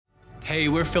Hey,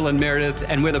 we're Phil and Meredith,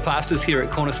 and we're the pastors here at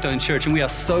Cornerstone Church, and we are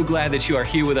so glad that you are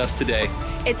here with us today.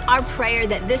 It's our prayer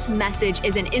that this message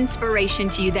is an inspiration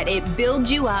to you, that it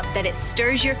builds you up, that it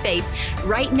stirs your faith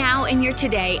right now in your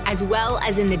today, as well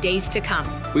as in the days to come.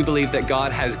 We believe that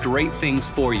God has great things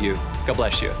for you. God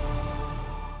bless you.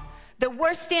 The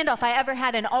worst standoff I ever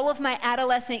had in all of my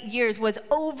adolescent years was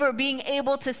over being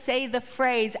able to say the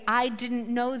phrase, "I didn't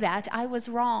know that, I was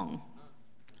wrong."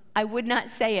 I would not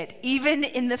say it, even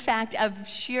in the fact of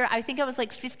I think I was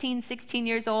like 15, 16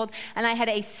 years old, and I had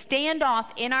a standoff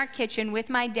in our kitchen with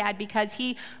my dad because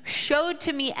he showed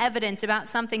to me evidence about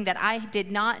something that I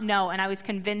did not know and I was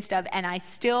convinced of, and I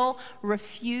still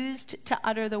refused to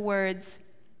utter the words,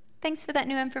 "Thanks for that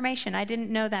new information. I didn't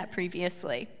know that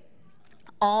previously."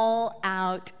 All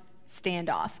out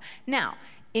standoff. Now,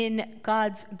 in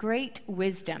God's great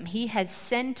wisdom, he has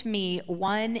sent me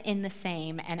one in the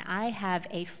same, and I have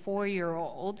a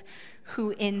 4-year-old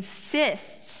who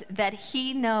insists that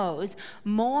he knows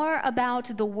more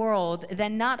about the world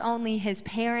than not only his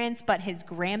parents, but his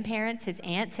grandparents, his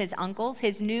aunts, his uncles,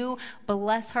 his new,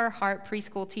 bless her heart,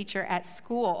 preschool teacher at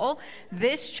school.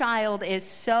 This child is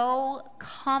so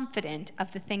confident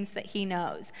of the things that he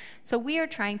knows. So we are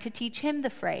trying to teach him the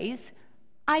phrase,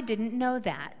 "I didn't know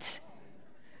that."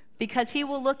 Because he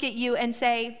will look at you and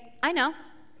say, "I know."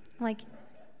 I'm like,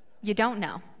 "You don't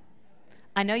know.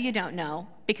 I know you don't know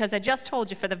because I just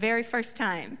told you for the very first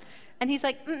time." And he's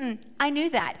like, "I knew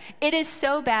that." It is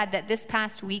so bad that this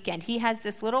past weekend, he has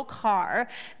this little car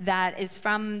that is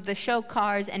from the show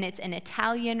Cars, and it's an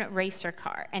Italian racer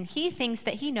car. And he thinks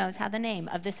that he knows how the name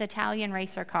of this Italian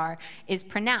racer car is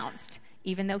pronounced,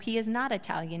 even though he is not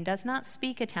Italian, does not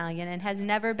speak Italian, and has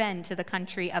never been to the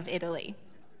country of Italy.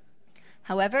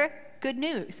 However, good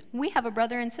news. We have a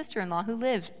brother and sister-in-law who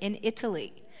live in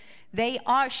Italy.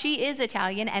 She is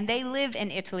Italian, and they live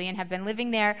in Italy and have been living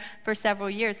there for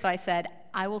several years. So I said,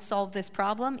 I will solve this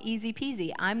problem, easy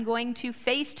peasy. I'm going to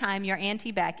FaceTime your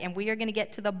Auntie Beck, and we are going to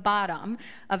get to the bottom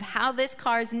of how this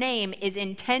car's name is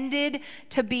intended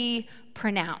to be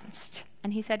pronounced.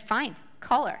 And he said, fine,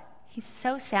 call her. He's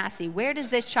so sassy. Where does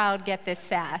this child get this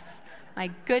sass? My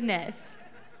goodness.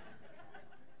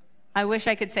 I wish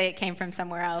I could say it came from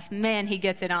somewhere else. Man, he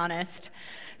gets it honest.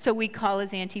 So we call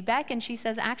his Auntie Beck, and she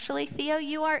says, actually, Theo,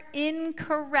 you are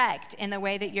incorrect in the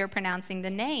way that you're pronouncing the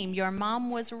name. Your mom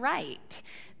was right.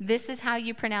 This is how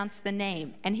you pronounce the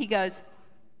name. And he goes,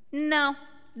 no,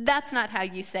 that's not how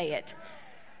you say it.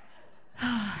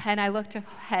 And I looked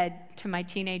ahead to my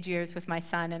teenage years with my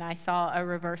son, and I saw a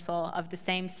reversal of the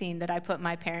same scene that I put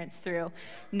my parents through,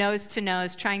 nose to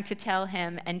nose, trying to tell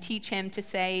him and teach him to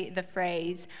say the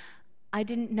phrase, I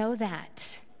didn't know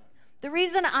that. The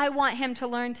reason I want him to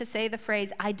learn to say the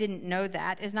phrase, I didn't know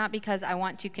that, is not because I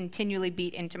want to continually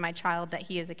beat into my child that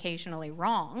he is occasionally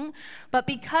wrong, but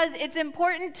because it's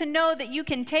important to know that you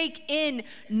can take in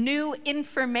new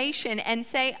information and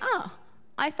say, oh,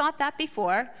 I thought that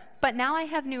before, but now I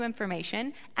have new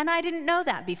information, and I didn't know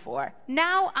that before.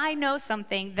 Now I know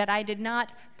something that I did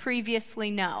not previously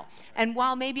know. And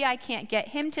while maybe I can't get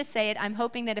him to say it, I'm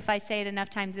hoping that if I say it enough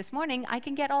times this morning, I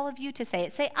can get all of you to say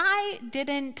it. Say, I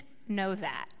didn't know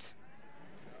that.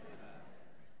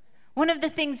 One of the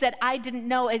things that I didn't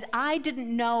know is I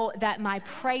didn't know that my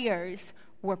prayers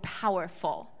were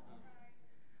powerful.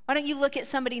 Why don't you look at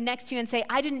somebody next to you and say,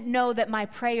 I didn't know that my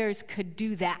prayers could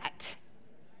do that.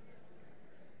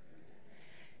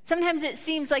 Sometimes it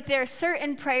seems like there are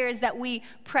certain prayers that we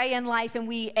pray in life and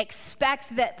we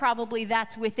expect that probably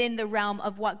that's within the realm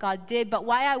of what God did. But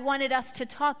why I wanted us to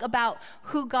talk about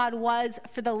who God was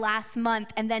for the last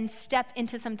month and then step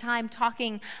into some time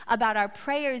talking about our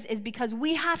prayers is because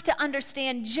we have to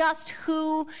understand just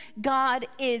who God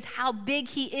is, how big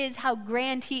he is, how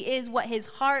grand he is, what his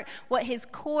heart, what his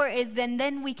core is.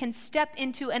 Then we can step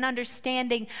into an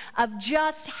understanding of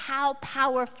just how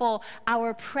powerful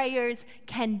our prayers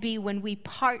can be when we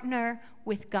partner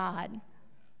with God.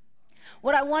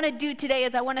 What I want to do today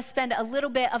is I want to spend a little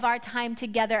bit of our time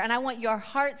together, and I want your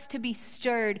hearts to be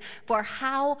stirred for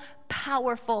how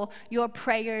powerful your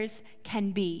prayers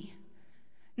can be.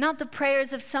 Not the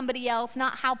prayers of somebody else,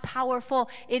 not how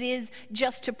powerful it is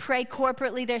just to pray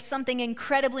corporately. There's something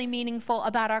incredibly meaningful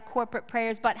about our corporate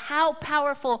prayers, but how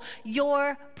powerful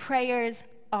your prayers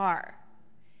are.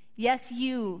 Yes,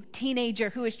 you,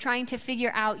 teenager who is trying to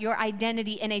figure out your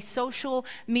identity in a social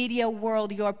media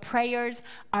world, your prayers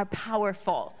are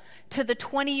powerful. To the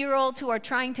 20-year-olds who are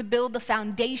trying to build the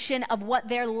foundation of what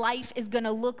their life is going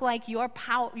to look like, your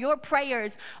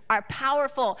prayers are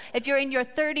powerful. If you're in your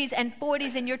 30s and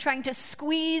 40s and you're trying to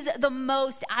squeeze the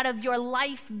most out of your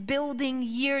life-building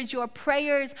years, your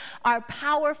prayers are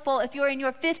powerful. If you're in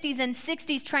your 50s and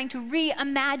 60s trying to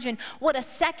reimagine what a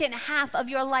second half of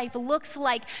your life looks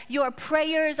like, your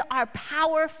prayers are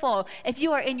powerful. If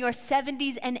you are in your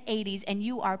 70s and 80s and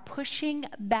you are pushing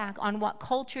back on what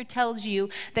culture tells you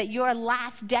that your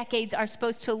last decades are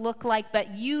supposed to look like,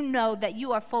 but you know that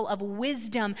you are full of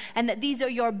wisdom and that these are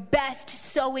your best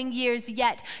sowing years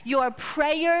yet, your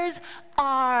prayers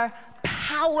are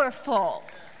powerful.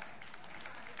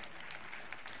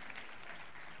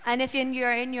 And if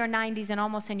you're in your 90s and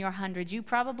almost in your 100s, you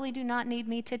probably do not need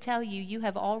me to tell you, you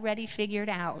have already figured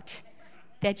out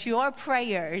that your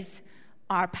prayers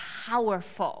are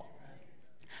powerful.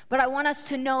 But I want us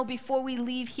to know before we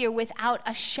leave here without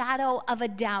a shadow of a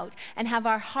doubt and have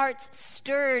our hearts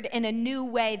stirred in a new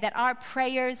way that our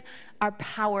prayers are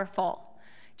powerful.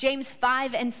 James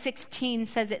 5:16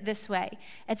 says it this way.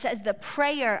 It says, the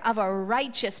prayer of a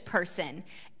righteous person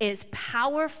is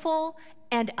powerful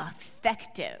and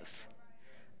effective.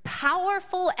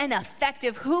 Powerful and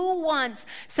effective. Who wants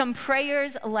some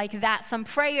prayers like that? Some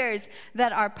prayers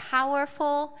that are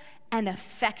powerful and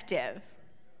effective.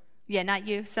 Yeah, not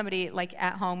you. Somebody like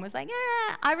at home was like,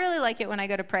 I really like it when I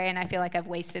go to pray and I feel like I've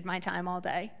wasted my time all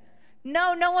day.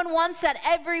 No, no one wants that.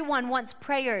 Everyone wants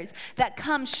prayers that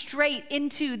come straight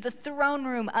into the throne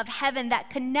room of heaven, that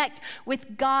connect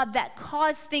with God, that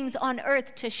cause things on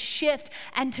earth to shift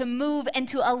and to move and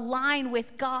to align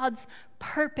with God's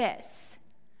purpose.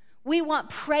 We want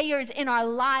prayers in our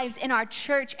lives, in our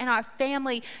church, in our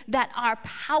family that are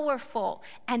powerful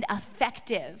and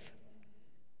effective.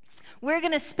 We're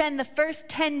going to spend the first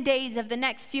 10 days of the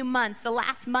next few months, the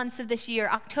last months of this year,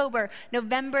 October,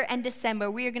 November, and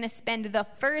December. We are going to spend the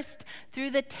 1st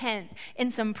through the 10th in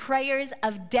some prayers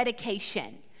of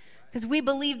dedication. Because we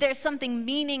believe there's something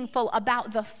meaningful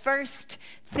about the first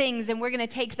things, and we're going to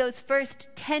take those first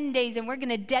 10 days and we're going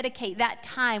to dedicate that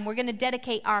time. We're going to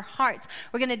dedicate our hearts.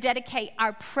 We're going to dedicate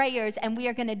our prayers, and we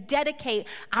are going to dedicate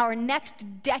our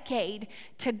next decade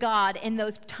to God in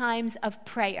those times of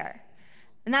prayer.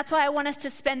 And that's why I want us to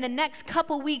spend the next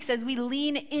couple weeks as we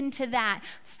lean into that,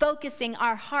 focusing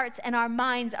our hearts and our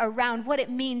minds around what it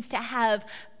means to have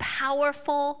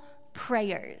powerful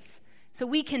prayers. So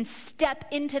we can step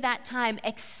into that time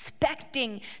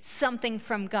expecting something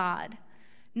from God.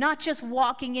 Not just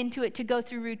walking into it to go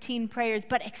through routine prayers,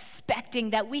 but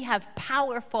expecting that we have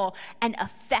powerful and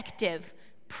effective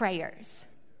prayers.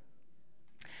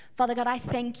 Father God, I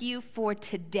thank you for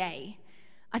today.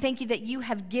 I thank you that you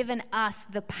have given us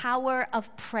the power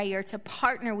of prayer to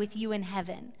partner with you in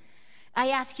heaven. I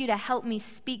ask you to help me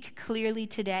speak clearly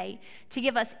today, to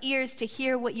give us ears to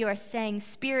hear what you are saying,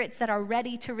 spirits that are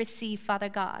ready to receive, Father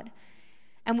God.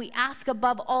 And we ask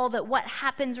above all that what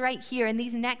happens right here in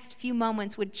these next few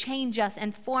moments would change us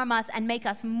and form us and make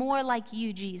us more like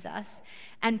you, Jesus,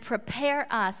 and prepare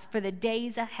us for the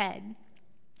days ahead.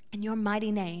 In your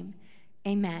mighty name,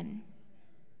 amen.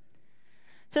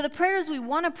 So the prayers we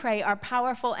want to pray are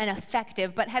powerful and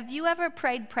effective, but have you ever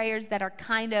prayed prayers that are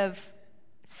kind of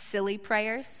silly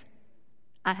prayers?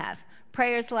 I have.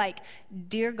 Prayers like,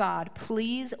 dear God,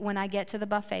 please, when I get to the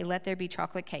buffet, let there be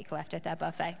chocolate cake left at that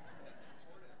buffet.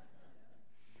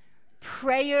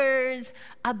 Prayers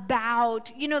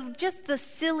about, just the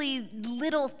silly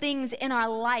little things in our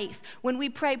life. When we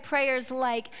pray prayers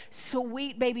like,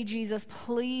 sweet baby Jesus,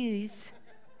 please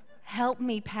help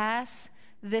me pass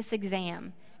this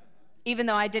exam. Even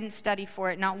though I didn't study for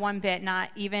it, not one bit,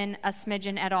 not even a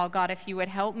smidgen at all. God, if you would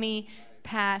help me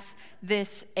pass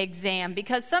this exam.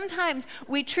 Because sometimes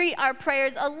we treat our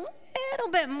prayers a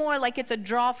little bit more like it's a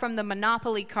draw from the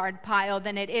Monopoly card pile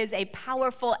than it is a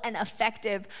powerful and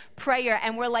effective prayer.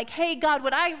 And we're like, hey, God,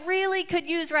 what I really could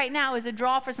use right now is a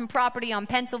draw for some property on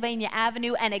Pennsylvania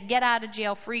Avenue and a get out of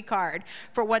jail free card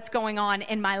for what's going on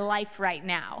in my life right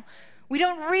now. We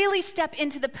don't really step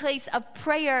into the place of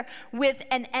prayer with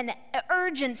an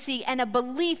urgency and a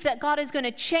belief that God is going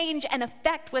to change and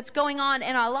affect what's going on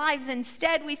in our lives.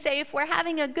 Instead, we say, if we're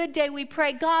having a good day, we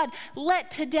pray, God, let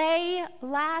today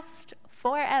last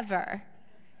forever.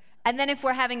 And then if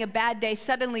we're having a bad day,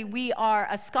 suddenly we are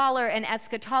a scholar in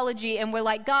eschatology and we're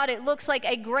like, God, it looks like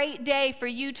a great day for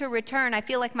you to return. I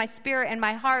feel like my spirit and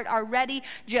my heart are ready.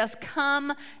 Just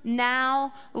come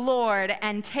now, Lord,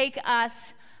 and take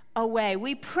us away.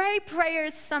 We pray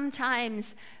prayers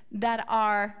sometimes that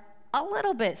are a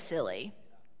little bit silly.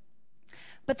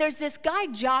 But there's this guy,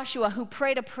 Joshua, who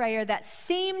prayed a prayer that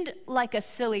seemed like a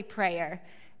silly prayer.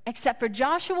 Except for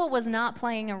Joshua was not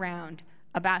playing around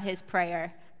about his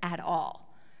prayer at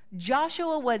all.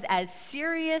 Joshua was as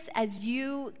serious as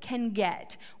you can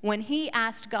get when he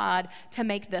asked God to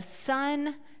make the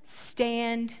sun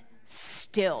stand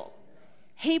still.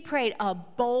 He prayed a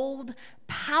bold,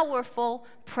 powerful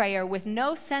prayer with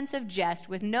no sense of jest,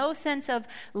 with no sense of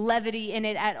levity in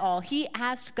it at all. He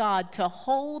asked God to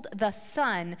hold the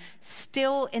sun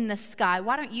still in the sky.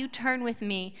 Why don't you turn with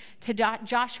me to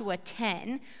Joshua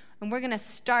 10, and we're going to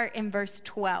start in verse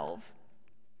 12.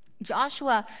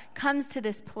 Joshua comes to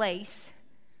this place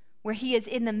where he is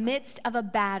in the midst of a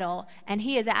battle, and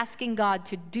he is asking God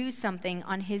to do something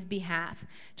on his behalf.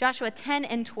 Joshua 10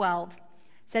 and 12.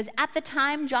 Says, at the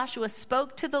time Joshua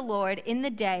spoke to the Lord in the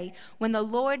day when the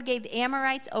Lord gave the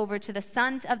Amorites over to the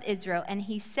sons of Israel, and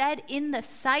he said in the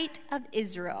sight of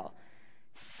Israel,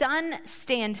 sun,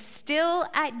 stand still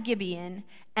at Gibeon,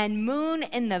 and moon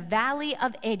in the valley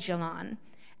of Ajalon.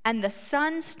 And the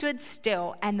sun stood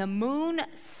still, and the moon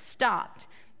stopped,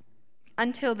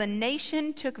 until the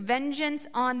nation took vengeance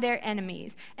on their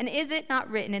enemies. And is it not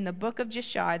written in the book of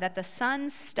Jashar that the sun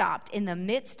stopped in the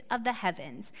midst of the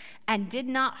heavens and did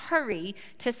not hurry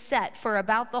to set for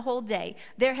about the whole day?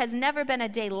 There has never been a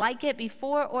day like it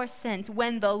before or since,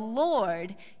 when the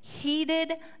Lord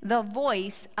heeded the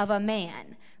voice of a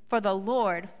man, for the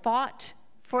Lord fought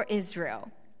for Israel.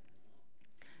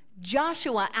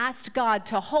 Joshua asked God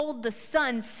to hold the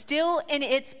sun still in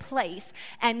its place,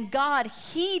 and God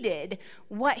heeded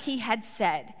what he had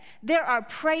said. There are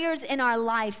prayers in our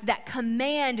lives that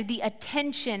command the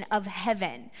attention of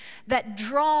heaven, that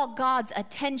draw God's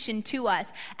attention to us,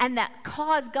 and that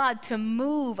cause God to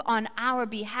move on our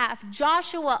behalf.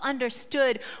 Joshua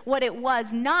understood what it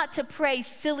was not to pray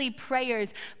silly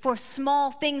prayers for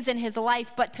small things in his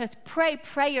life, but to pray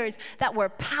prayers that were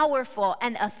powerful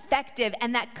and effective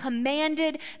and that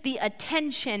commanded the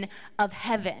attention of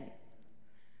heaven.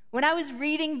 When I was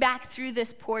reading back through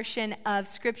this portion of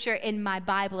scripture in my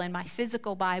Bible, in my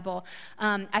physical Bible,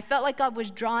 I felt like God was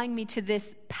drawing me to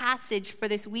this passage for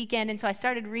this weekend, and so I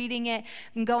started reading it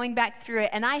and going back through it.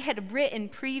 And I had written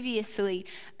previously,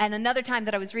 and another time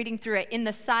that I was reading through it, in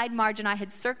the side margin, I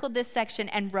had circled this section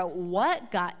and wrote, "What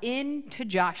got into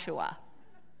Joshua?"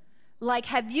 Like,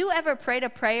 have you ever prayed a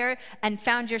prayer and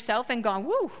found yourself and gone,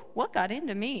 "Woo, what got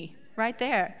into me?" Right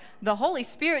there. The Holy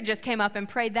Spirit just came up and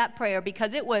prayed that prayer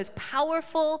because it was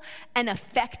powerful and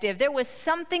effective. There was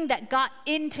something that got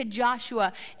into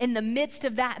Joshua in the midst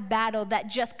of that battle that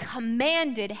just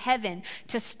commanded heaven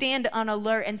to stand on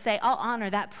alert and say, "I'll honor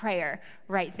that prayer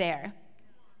right there."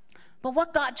 But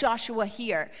what got Joshua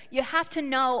here? You have to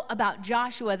know about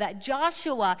Joshua, that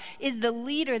Joshua is the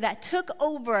leader that took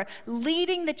over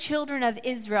leading the children of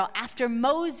Israel after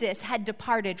Moses had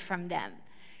departed from them.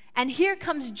 And here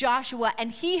comes Joshua,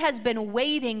 and he has been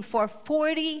waiting for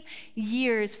 40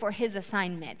 years for his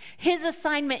assignment. His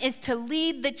assignment is to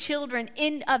lead the children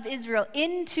of Israel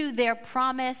into their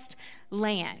promised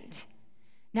land.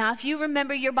 Now, if you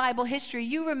remember your Bible history,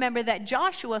 you remember that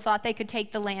Joshua thought they could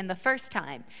take the land the first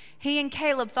time. He and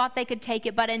Caleb thought they could take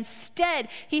it, but instead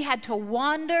he had to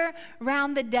wander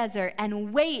around the desert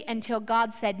and wait until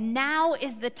God said, "Now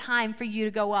is the time for you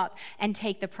to go up and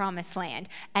take the promised land."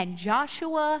 And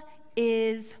Joshua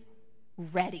is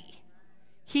ready.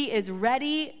 He is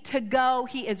ready to go.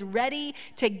 He is ready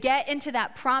to get into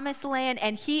that promised land,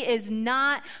 and he is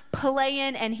not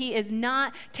playing, and he is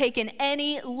not taking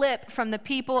any lip from the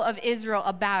people of Israel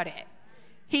about it.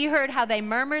 He heard how they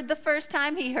murmured the first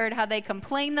time. He heard how they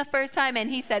complained the first time, and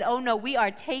he said, "Oh no, we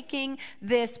are taking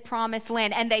this promised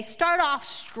land." And they start off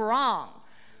strong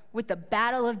with the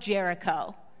Battle of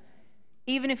Jericho.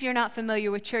 Even if you're not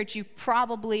familiar with church, you've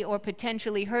probably or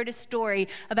potentially heard a story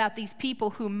about these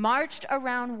people who marched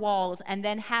around walls and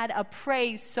then had a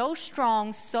praise so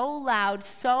strong, so loud,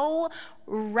 so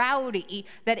rowdy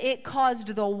that it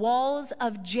caused the walls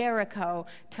of Jericho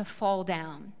to fall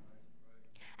down.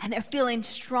 And they're feeling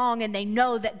strong, and they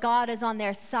know that God is on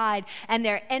their side, and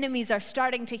their enemies are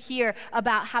starting to hear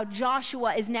about how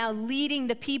Joshua is now leading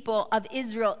the people of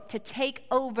Israel to take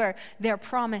over their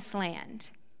promised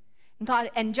land.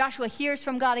 And Joshua hears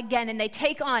from God again, and they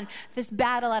take on this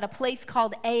battle at a place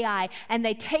called Ai, and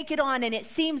they take it on, and it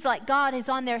seems like God is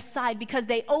on their side because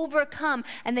they overcome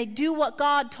and they do what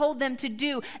God told them to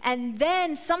do. And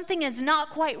then something is not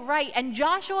quite right, and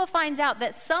Joshua finds out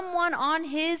that someone on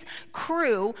his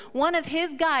crew, one of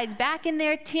his guys back in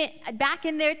their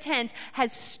tents,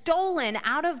 has stolen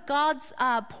out of God's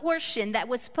portion that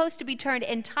was supposed to be turned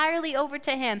entirely over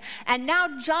to him. And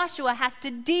now Joshua has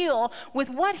to deal with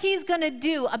what he's going to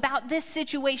do about this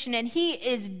situation, and he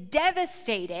is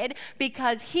devastated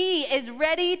because he is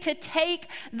ready to take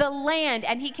the land,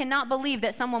 and he cannot believe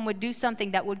that someone would do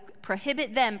something that would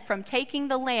prohibit them from taking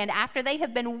the land after they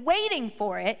have been waiting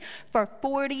for it for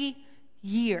 40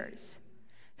 years.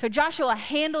 So Joshua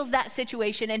handles that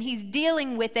situation, and he's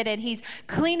dealing with it, and he's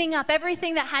cleaning up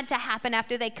everything that had to happen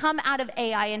after they come out of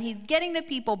Ai, and he's getting the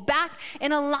people back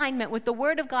in alignment with the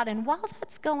word of God. And while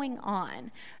that's going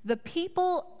on, the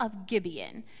people of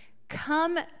Gibeon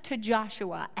come to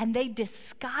Joshua, and they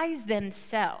disguise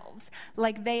themselves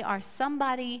like they are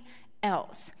somebody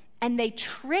else, and they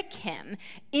trick him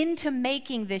into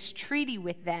making this treaty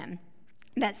with them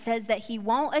that says that he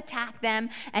won't attack them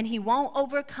and he won't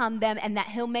overcome them, and that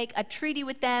he'll make a treaty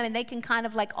with them and they can kind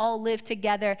of like all live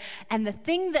together. And the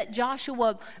thing that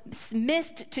Joshua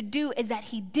missed to do is that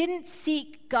he didn't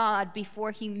seek God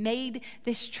before he made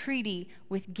this treaty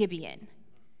with Gibeon.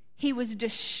 He was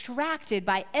distracted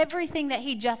by everything that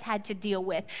he just had to deal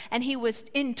with, and he was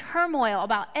in turmoil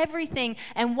about everything.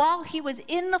 And while he was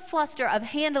in the fluster of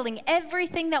handling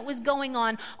everything that was going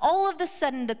on, all of a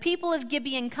sudden the people of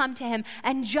Gibeon come to him,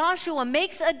 and Joshua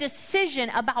makes a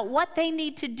decision about what they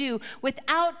need to do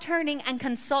without turning and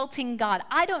consulting God.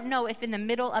 I don't know if in the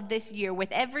middle of this year,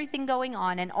 with everything going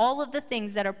on and all of the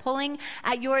things that are pulling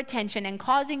at your attention and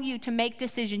causing you to make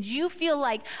decisions, you feel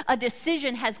like a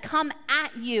decision has come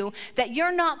at you that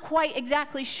you're not quite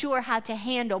exactly sure how to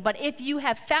handle. But if you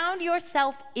have found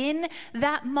yourself in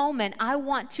that moment, I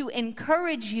want to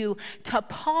encourage you to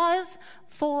pause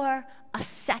for a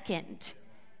second.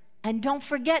 And don't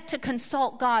forget to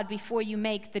consult God before you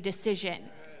make the decision.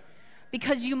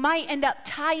 Because you might end up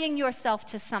tying yourself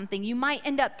to something. You might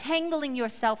end up tangling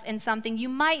yourself in something. You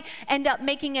might end up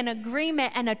making an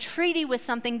agreement and a treaty with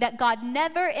something that God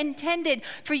never intended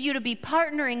for you to be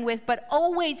partnering with, but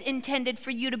always intended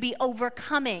for you to be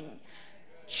overcoming,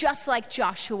 just like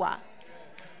Joshua.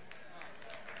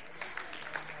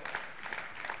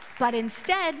 But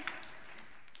instead,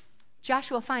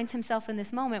 Joshua finds himself in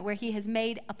this moment where he has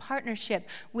made a partnership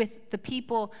with the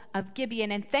people of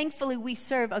Gibeon. And thankfully, we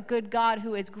serve a good God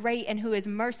who is great and who is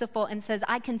merciful and says,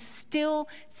 I can still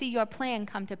see your plan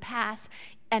come to pass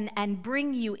and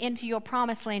bring you into your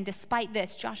promised land. Despite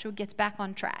this, Joshua gets back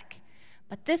on track.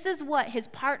 But this is what his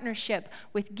partnership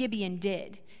with Gibeon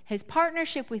did. His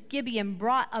partnership with Gibeon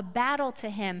brought a battle to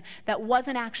him that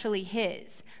wasn't actually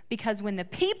his. Because when the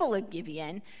people of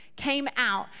Gibeon came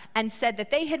out and said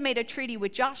that they had made a treaty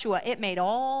with Joshua, it made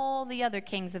all the other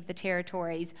kings of the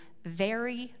territories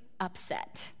very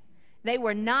upset. They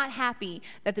were not happy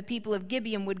that the people of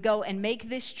Gibeon would go and make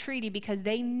this treaty, because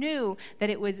they knew that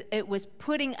it was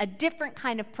putting a different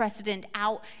kind of precedent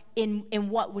out in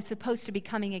what was supposed to be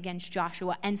coming against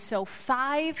Joshua. And so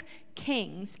 5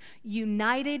 kings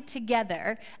united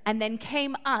together and then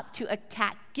came up to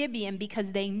attack Gibeon,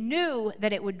 because they knew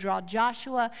that it would draw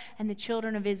Joshua and the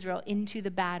children of Israel into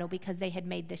the battle because they had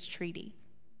made this treaty.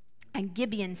 And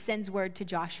Gibeon sends word to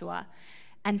Joshua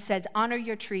and says, honor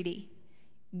your treaty.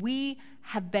 We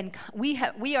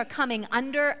are coming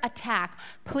under attack.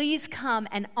 Please come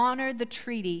and honor the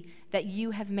treaty that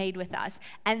you have made with us.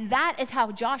 And that is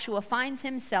how Joshua finds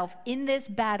himself in this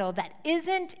battle that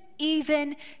isn't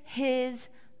even his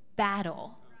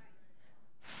battle,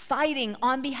 fighting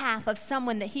on behalf of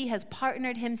someone that he has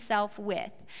partnered himself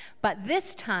with. But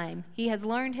this time, he has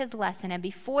learned his lesson, and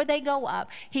before they go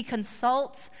up, he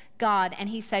consults God, and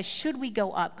he says, should we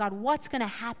go up? God, what's going to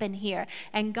happen here?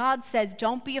 And God says,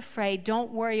 don't be afraid,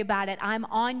 don't worry about it. I'm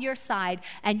on your side,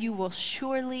 and you will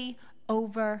surely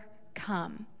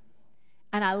overcome.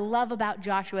 And I love about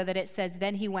Joshua that it says,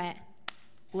 then he went,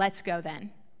 let's go then.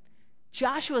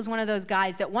 Joshua is one of those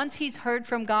guys that once he's heard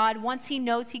from God, once he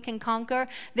knows he can conquer,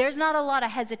 there's not a lot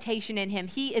of hesitation in him.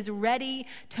 He is ready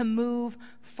to move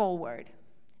forward.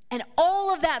 And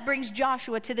all of that brings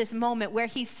Joshua to this moment where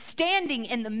he's standing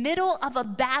in the middle of a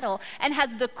battle and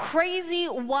has the crazy,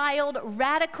 wild,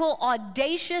 radical,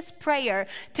 audacious prayer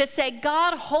to say,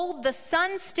 God, hold the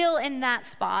sun still in that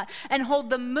spot and hold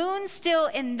the moon still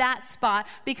in that spot,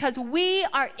 because we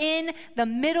are in the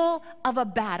middle of a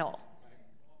battle.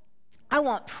 I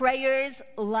want prayers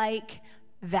like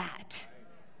that.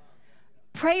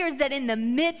 Prayers that in the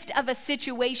midst of a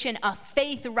situation, a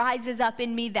faith rises up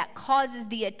in me that causes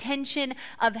the attention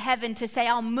of heaven to say,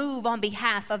 I'll move on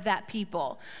behalf of that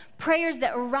people. Prayers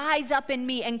that rise up in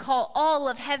me and call all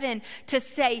of heaven to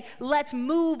say, let's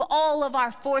move all of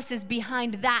our forces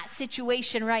behind that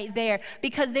situation right there,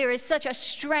 because there is such a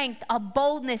strength, a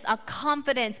boldness, a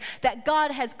confidence that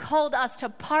God has called us to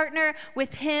partner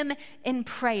with him in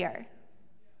prayer.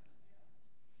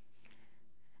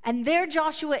 And there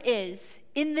Joshua is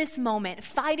in this moment,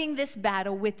 fighting this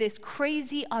battle with this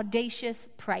crazy, audacious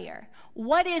prayer.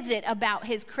 What is it about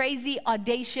his crazy,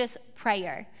 audacious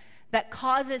prayer that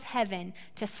causes heaven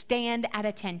to stand at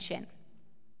attention?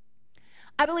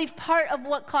 I believe part of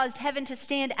what caused heaven to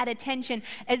stand at attention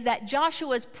is that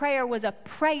Joshua's prayer was a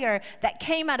prayer that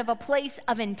came out of a place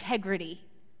of integrity.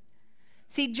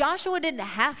 See, Joshua didn't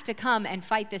have to come and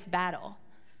fight this battle.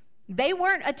 They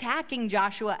weren't attacking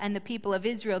Joshua and the people of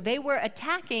Israel. They were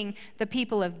attacking the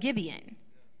people of Gibeon.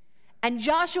 And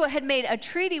Joshua had made a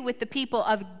treaty with the people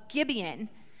of Gibeon,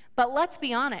 but let's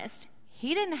be honest,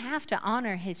 he didn't have to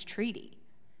honor his treaty,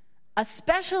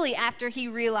 especially after he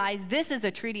realized this is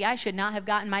a treaty I should not have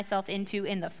gotten myself into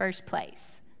in the first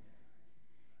place.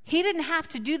 He didn't have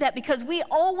to do that because we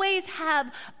always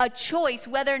have a choice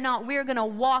whether or not we're going to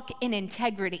walk in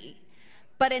integrity.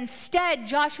 But instead,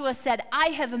 Joshua said, I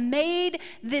have made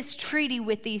this treaty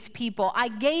with these people. I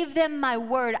gave them my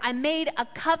word. I made a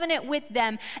covenant with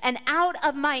them. And out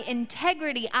of my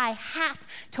integrity, I have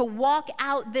to walk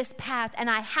out this path, and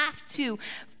I have to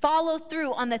follow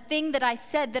through on the thing that I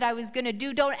said that I was going to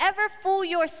do. Don't ever fool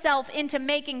yourself into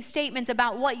making statements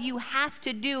about what you have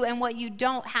to do and what you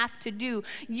don't have to do.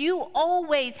 You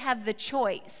always have the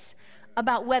choice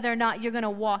about whether or not you're going to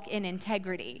walk in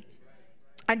integrity.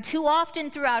 And too often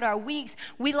throughout our weeks,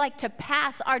 we like to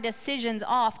pass our decisions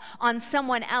off on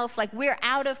someone else, like we're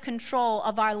out of control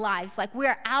of our lives, like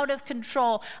we're out of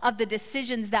control of the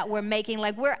decisions that we're making,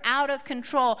 like we're out of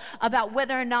control about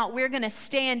whether or not we're going to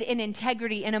stand in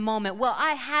integrity in a moment. Well,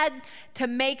 I had to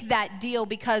make that deal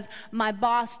because my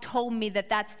boss told me that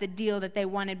that's the deal that they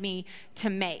wanted me to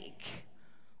make.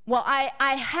 Well,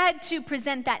 I had to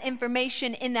present that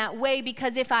information in that way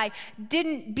because if I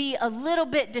didn't be a little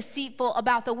bit deceitful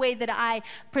about the way that I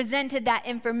presented that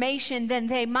information, then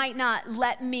they might not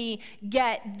let me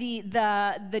get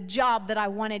the job that I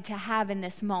wanted to have in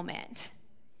this moment.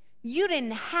 You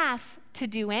didn't have to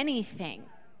do anything.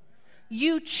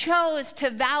 You chose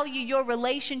to value your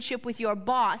relationship with your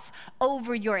boss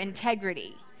over your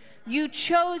integrity. You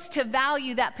chose to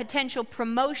value that potential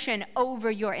promotion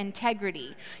over your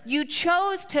integrity. You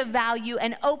chose to value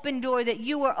an open door that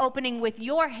you were opening with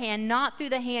your hand, not through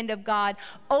the hand of God,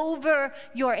 over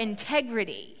your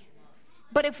integrity.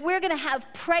 But if we're going to have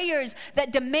prayers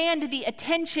that demand the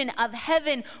attention of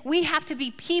heaven, we have to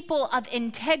be people of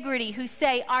integrity who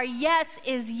say our yes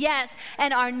is yes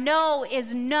and our no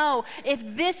is no.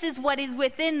 If this is what is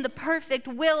within the perfect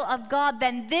will of God,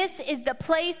 then this is the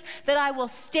place that I will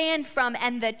stand from,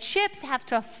 and the chips have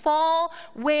to fall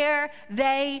where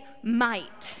they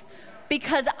might,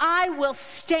 because I will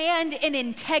stand in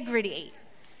integrity.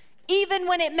 Even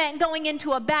when it meant going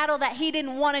into a battle that he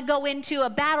didn't want to go into, a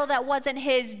battle that wasn't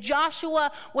his,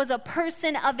 Joshua was a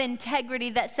person of integrity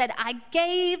that said, I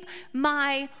gave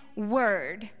my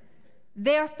word.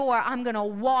 Therefore, I'm going to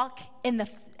walk in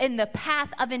the path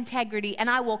of integrity, and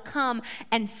I will come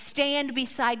and stand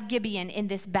beside Gibeon in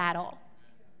this battle.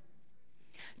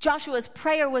 Joshua's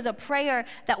prayer was a prayer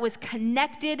that was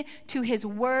connected to his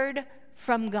word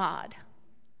from God.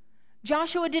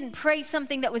 Joshua didn't pray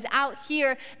something that was out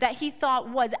here that he thought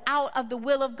was out of the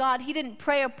will of God. He didn't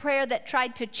pray a prayer that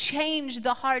tried to change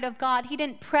the heart of God. He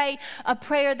didn't pray a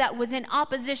prayer that was in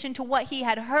opposition to what he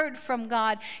had heard from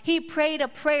God. He prayed a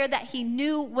prayer that he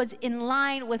knew was in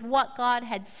line with what God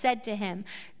had said to him.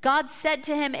 God said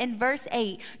to him in verse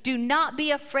 8, do not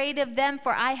be afraid of them,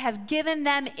 for I have given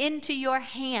them into your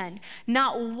hand.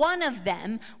 Not one of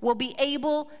them will be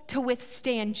able to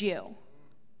withstand you.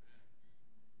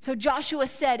 So Joshua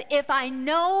said, if I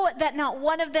know that not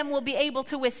one of them will be able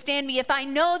to withstand me, if I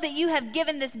know that you have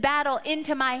given this battle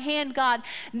into my hand, God,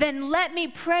 then let me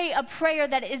pray a prayer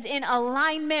that is in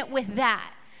alignment with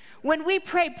that. When we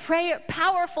pray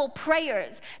powerful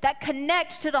prayers that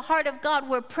connect to the heart of God,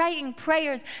 we're praying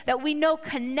prayers that we know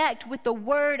connect with the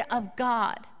word of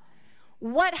God.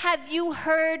 What have you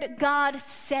heard God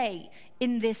say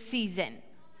in this season?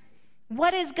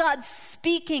 What is God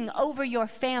speaking over your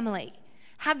family?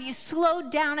 Have you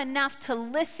slowed down enough to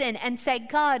listen and say,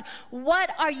 God,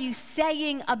 what are you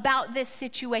saying about this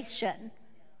situation?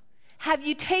 Have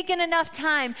you taken enough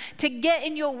time to get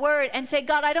in your word and say,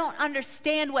 God, I don't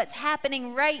understand what's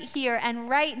happening right here and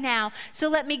right now, so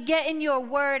let me get in your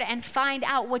word and find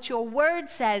out what your word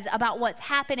says about what's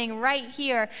happening right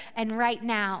here and right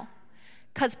now.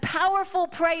 Because powerful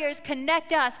prayers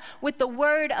connect us with the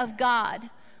word of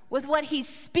God, with what he's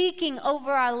speaking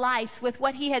over our lives, with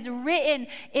what he has written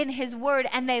in his word,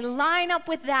 and they line up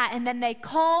with that, and then they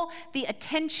call the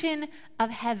attention of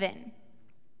heaven.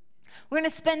 We're going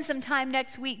to spend some time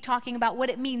next week talking about what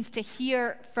it means to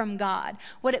hear from God,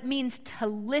 what it means to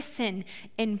listen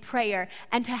in prayer,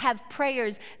 and to have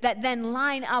prayers that then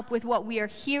line up with what we are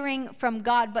hearing from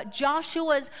God. But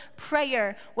Joshua's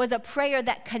prayer was a prayer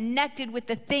that connected with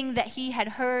the thing that he had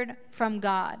heard from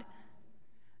God.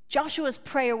 Joshua's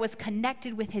prayer was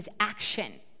connected with his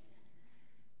action.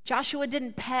 Joshua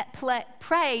didn't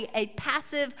pray a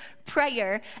passive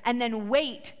prayer and then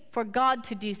wait for God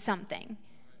to do something.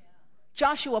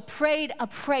 Joshua prayed a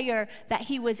prayer that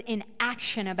he was in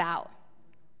action about.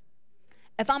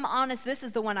 If I'm honest, this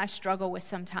is the one I struggle with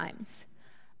sometimes.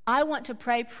 I want to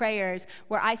pray prayers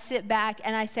where I sit back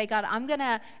and I say, God, I'm going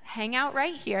to hang out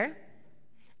right here,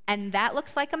 and that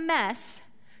looks like a mess.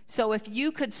 So if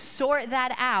you could sort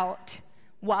that out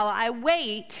while I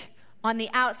wait on the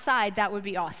outside, that would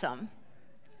be awesome.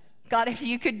 God, if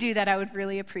you could do that, I would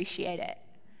really appreciate it.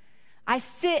 I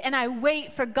sit and I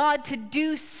wait for God to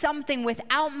do something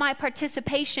without my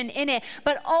participation in it.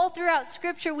 But all throughout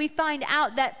Scripture, we find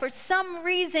out that for some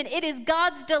reason, it is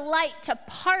God's delight to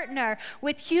partner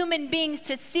with human beings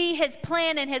to see his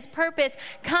plan and his purpose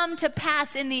come to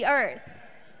pass in the earth.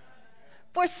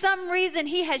 For some reason,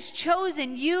 he has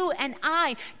chosen you and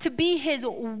I to be his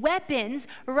weapons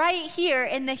right here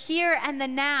in the here and the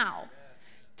now,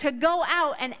 to go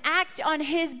out and act on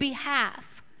his behalf.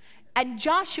 And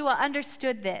Joshua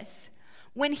understood this.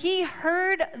 When he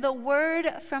heard the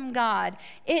word from God,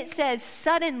 it says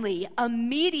suddenly,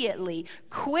 immediately,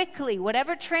 quickly,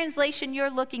 whatever translation you're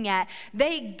looking at,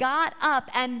 they got up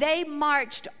and they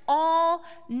marched all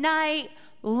night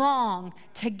long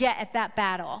to get at that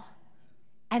battle.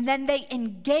 And then they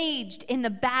engaged in the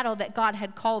battle that God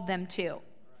had called them to.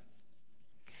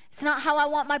 It's not how I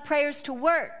want my prayers to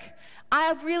work.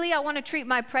 I want to treat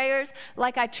my prayers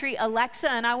like I treat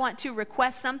Alexa, and I want to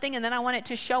request something, and then I want it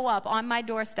to show up on my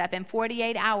doorstep in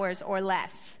 48 hours or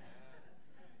less.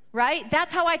 Right?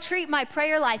 That's how I treat my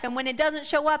prayer life. And when it doesn't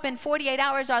show up in 48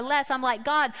 hours or less, I'm like,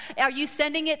 God, are you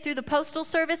sending it through the postal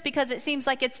service? Because it seems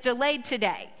like it's delayed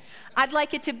today. I'd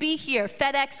like it to be here,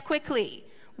 FedEx quickly.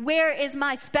 Where is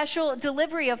my special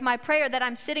delivery of my prayer that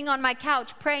I'm sitting on my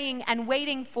couch praying and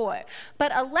waiting for?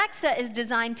 But Alexa is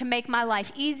designed to make my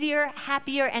life easier,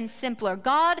 happier, and simpler.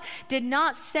 God did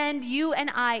not send you and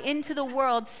I into the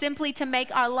world simply to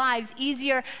make our lives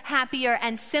easier, happier,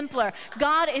 and simpler.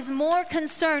 God is more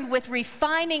concerned with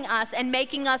refining us and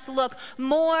making us look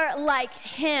more like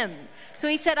him. So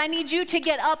he said, I need you to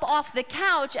get up off the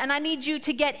couch, and I need you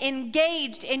to get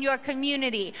engaged in your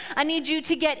community. I need you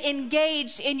to get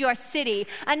engaged in your city.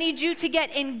 I need you to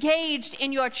get engaged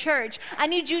in your church. I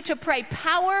need you to pray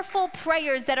powerful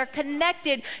prayers that are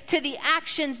connected to the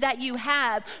actions that you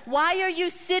have. Why are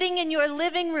you sitting in your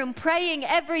living room praying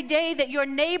every day that your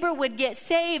neighbor would get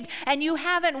saved, and you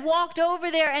haven't walked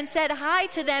over there and said hi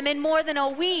to them in more than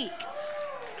a week?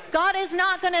 God is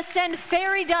not going to send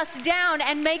fairy dust down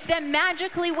and make them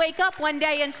magically wake up one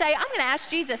day and say, I'm going to ask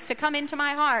Jesus to come into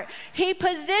my heart. He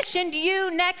positioned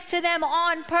you next to them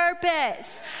on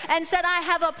purpose and said, I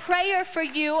have a prayer for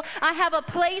you, I have a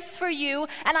place for you,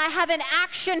 and I have an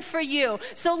action for you.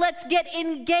 So let's get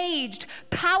engaged.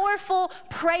 Powerful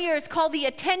prayers call the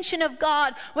attention of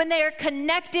God when they are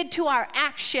connected to our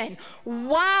action.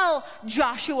 While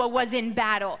Joshua was in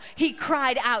battle, he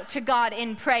cried out to God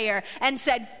in prayer and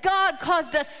said, God, cause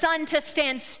the sun to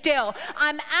stand still.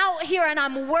 I'm out here and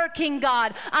I'm working,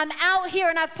 God. I'm out here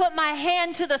and I've put my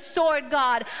hand to the sword,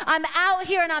 God. I'm out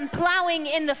here and I'm plowing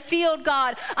in the field,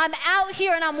 God. I'm out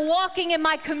here and I'm walking in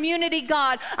my community,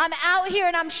 God. I'm out here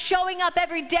and I'm showing up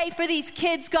every day for these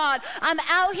kids, God. I'm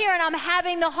out here and I'm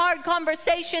having the hard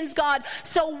conversations, God.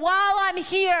 So while I'm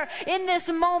here in this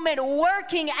moment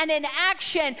working and in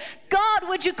action, God,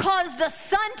 would you cause the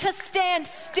sun to stand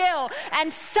still?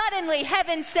 And suddenly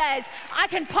heaven says, I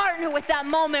can partner with that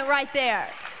moment right there.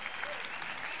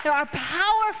 There are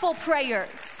powerful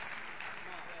prayers.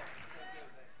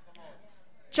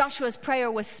 Joshua's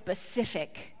prayer was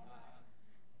specific.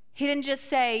 He didn't just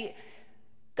say,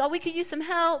 God, we could use some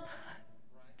help.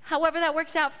 However that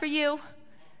works out for you.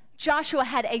 Joshua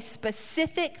had a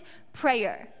specific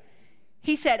prayer.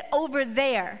 He said, over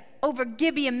there, over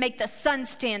Gibeon, make the sun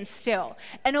stand still.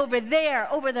 And over there,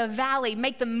 over the valley,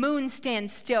 make the moon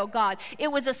stand still, God.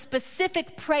 It was a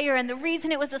specific prayer. And the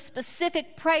reason it was a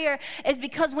specific prayer is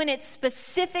because when it's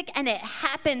specific and it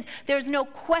happens, there's no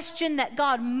question that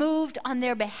God moved on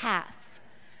their behalf.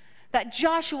 That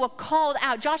Joshua called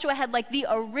out. Joshua had like the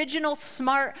original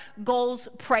SMART goals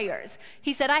prayers.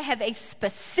 He said, I have a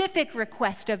specific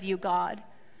request of you, God.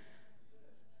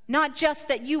 Not just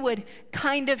that you would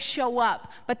kind of show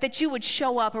up, but that you would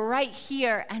show up right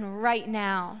here and right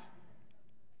now.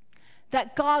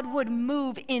 that God would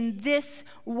move in this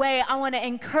way. I want to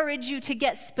encourage you to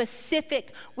get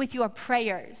specific with your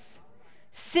prayers.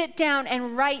 Sit down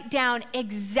and write down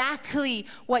exactly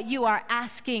what you are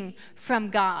asking from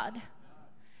God.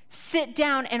 Sit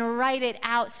down and write it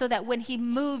out so that when he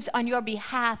moves on your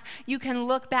behalf, you can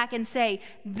look back and say,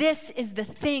 this is the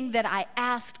thing that I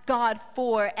asked God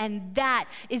for, and that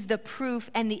is the proof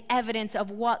and the evidence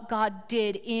of what God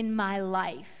did in my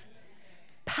life.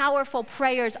 Powerful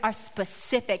prayers are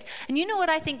specific. And you know what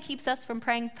I think keeps us from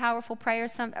praying powerful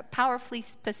prayers, powerfully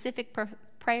specific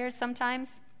prayers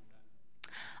sometimes?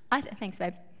 Thanks,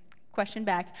 babe. Question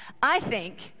back. I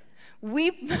think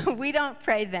we don't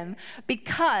pray them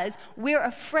because we're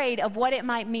afraid of what it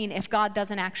might mean if God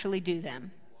doesn't actually do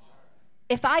them.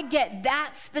 If I get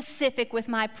that specific with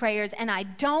my prayers and I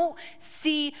don't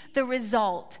see the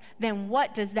result, then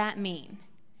what does that mean?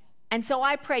 And so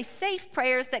I pray safe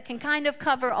prayers that can kind of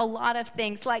cover a lot of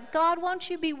things, like, God, won't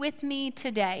you be with me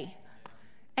today?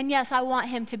 And yes, I want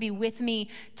him to be with me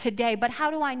today, but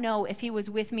how do I know if he was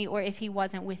with me or if he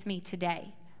wasn't with me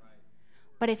today?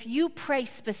 But if you pray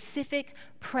specific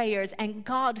prayers and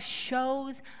God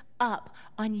shows up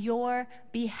on your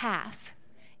behalf,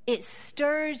 it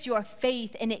stirs your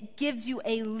faith and it gives you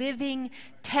a living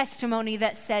testimony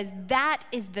that says, that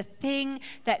is the thing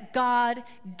that God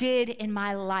did in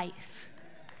my life.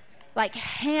 Like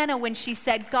Hannah when she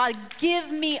said, God,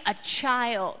 give me a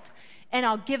child and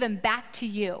I'll give him back to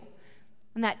you.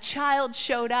 When that child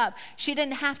showed up, she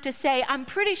didn't have to say, I'm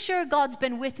pretty sure God's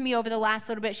been with me over the last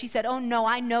little bit. She said, oh no,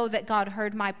 I know that God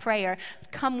heard my prayer.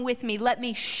 Come with me. Let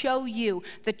me show you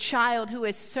the child who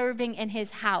is serving in his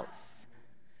house.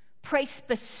 Pray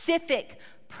specific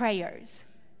prayers.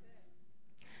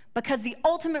 Because the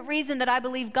ultimate reason that I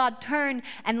believe God turned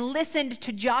and listened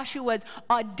to Joshua's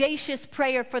audacious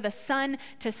prayer for the sun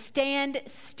to stand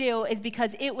still is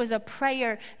because it was a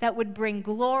prayer that would bring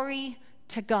glory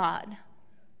to God.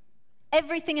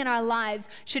 Everything in our lives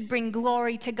should bring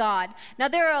glory to God. Now,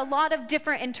 there are a lot of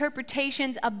different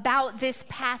interpretations about this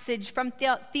passage from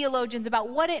theologians about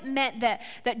what it meant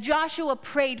that Joshua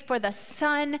prayed for the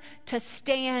sun to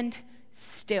stand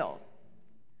still.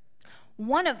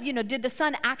 Did the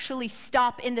sun actually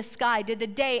stop in the sky? Did the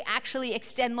day actually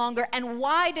extend longer? And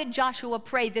why did Joshua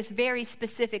pray this very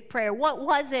specific prayer? What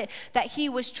was it that he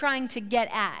was trying to get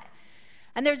at?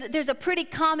 And there's a pretty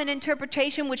common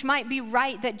interpretation, which might be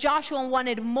right, that Joshua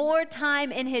wanted more time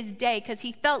in his day because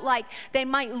he felt like they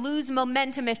might lose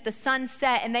momentum if the sun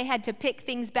set and they had to pick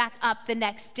things back up the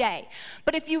next day.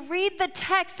 But if you read the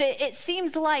text, it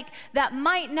seems like that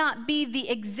might not be the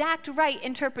exact right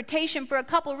interpretation for a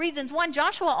couple reasons. One,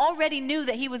 Joshua already knew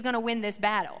that he was going to win this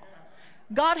battle.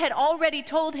 God had already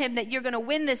told him that you're going to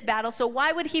win this battle, so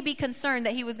why would he be concerned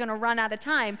that he was going to run out of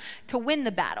time to win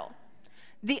the battle?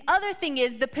 The other thing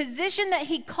is the position that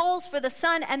he calls for the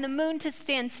sun and the moon to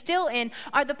stand still in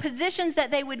are the positions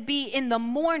that they would be in the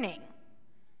morning,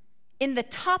 in the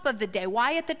top of the day.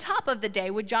 Why at the top of the day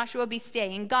would Joshua be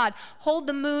staying? God, hold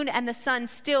the moon and the sun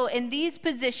still in these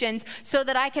positions so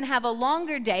that I can have a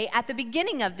longer day at the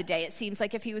beginning of the day. It seems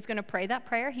like if he was going to pray that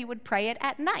prayer, he would pray it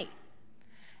at night.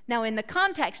 Now, in the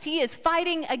context, he is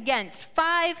fighting against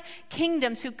 5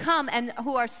 kingdoms who come and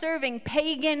who are serving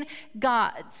pagan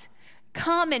gods.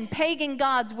 Common pagan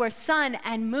gods were sun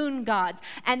and moon gods.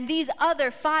 And these other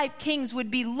 5 kings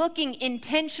would be looking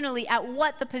intentionally at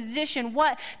what the position,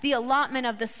 what the allotment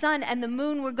of the sun and the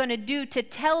moon were going to do to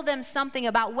tell them something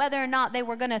about whether or not they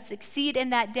were going to succeed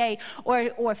in that day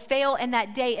or fail in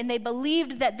that day. And they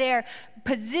believed that their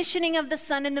positioning of the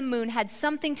sun and the moon had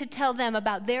something to tell them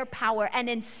about their power. And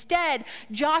instead,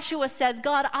 Joshua says,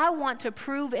 God, I want to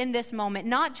prove in this moment,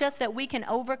 not just that we can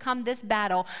overcome this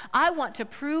battle. I want to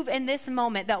prove in this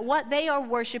moment that what they are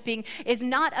worshiping is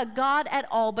not a God at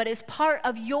all, but is part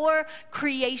of your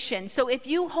creation. So if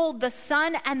you hold the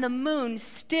sun and the moon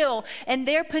still in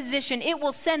their position, it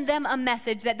will send them a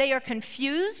message that they are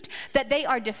confused, that they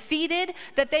are defeated,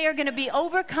 that they are going to be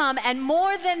overcome, and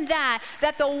more than that,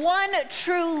 that the one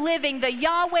true living, the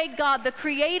Yahweh God, the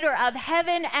creator of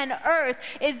heaven and earth,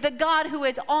 is the God who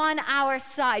is on our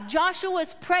side.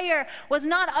 Joshua's prayer was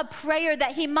not a prayer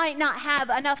that he might not have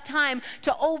enough time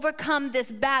to overcome this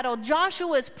battle.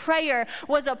 Joshua's prayer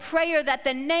was a prayer that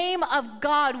the name of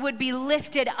God would be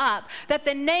lifted up, that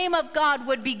the name of God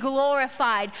would be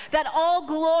glorified, that all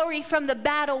glory from the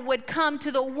battle would come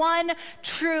to the one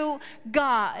true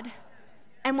God.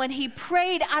 And when he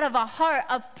prayed out of a heart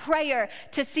of prayer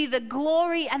to see the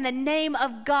glory and the name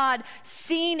of God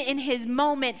seen in his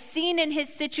moment, seen in his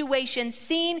situation,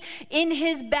 seen in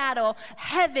his battle,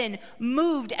 heaven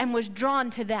moved and was drawn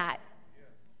to that.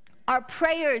 Our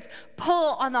prayers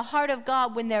pull on the heart of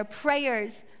God when they're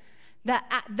prayers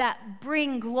that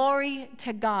bring glory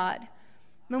to God.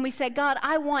 When we say, God,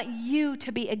 I want you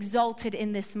to be exalted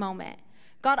in this moment.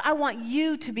 God, I want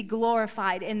you to be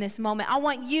glorified in this moment. I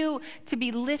want you to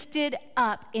be lifted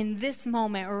up in this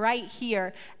moment right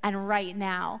here and right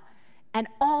now. And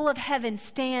all of heaven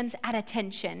stands at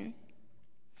attention.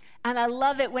 And I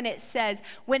love it when it says,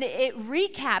 when it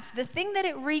recaps, the thing that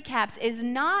it recaps is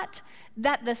not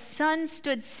that the sun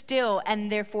stood still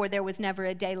and therefore there was never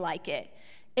a day like it.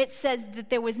 It says that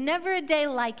there was never a day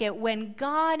like it when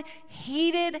God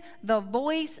heeded the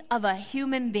voice of a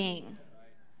human being.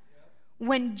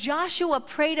 When Joshua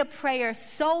prayed a prayer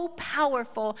so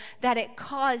powerful that it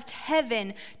caused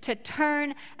heaven to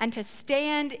turn and to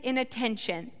stand in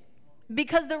attention.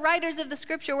 Because the writers of the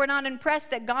scripture were not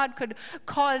impressed that God could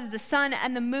cause the sun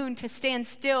and the moon to stand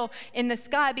still in the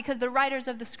sky, because the writers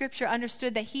of the scripture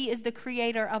understood that he is the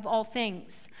creator of all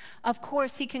things. Of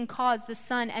course, he can cause the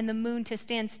sun and the moon to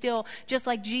stand still, just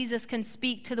like Jesus can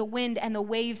speak to the wind and the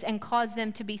waves and cause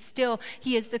them to be still.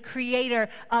 He is the creator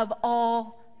of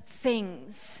all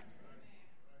things.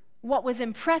 What was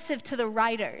impressive to the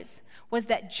writers was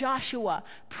that Joshua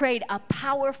prayed a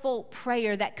powerful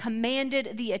prayer that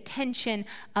commanded the attention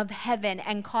of heaven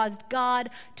and caused God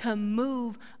to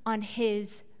move on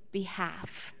his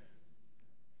behalf.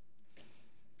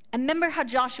 And remember how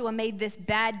Joshua made this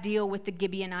bad deal with the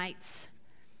Gibeonites?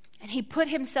 And he put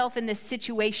himself in this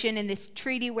situation, in this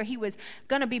treaty where he was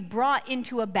going to be brought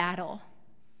into a battle.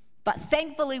 But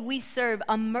thankfully, we serve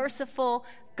a merciful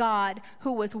God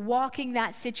who was walking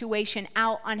that situation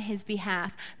out on his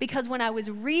behalf. Because when I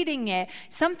was reading it,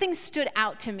 something stood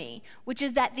out to me, which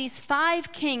is that these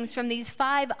 5 kings from these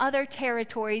 5 other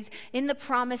territories in the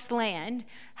promised land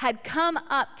had come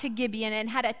up to Gibeon and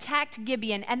had attacked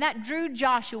Gibeon, and that drew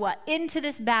Joshua into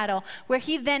this battle where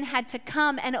he then had to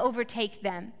come and overtake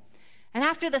them. And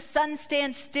after the sun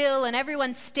stands still and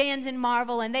everyone stands in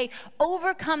marvel and they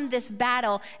overcome this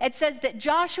battle, it says that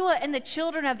Joshua and the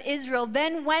children of Israel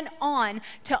then went on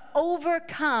to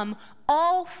overcome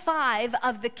all 5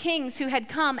 of the kings who had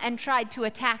come and tried to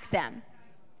attack them.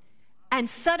 And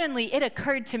suddenly it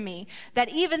occurred to me that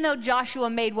even though Joshua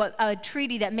made a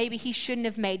treaty that maybe he shouldn't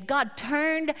have made, God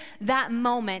turned that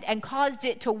moment and caused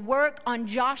it to work on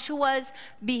Joshua's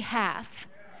behalf.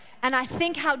 And I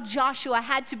think how Joshua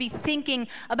had to be thinking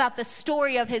about the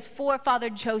story of his forefather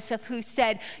Joseph, who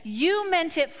said, you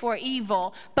meant it for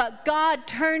evil, but God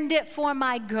turned it for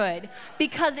my good.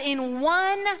 Because in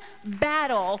one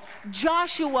battle,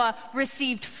 Joshua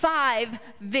received 5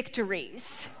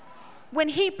 victories. When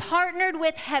he partnered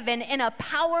with heaven in a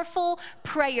powerful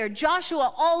prayer,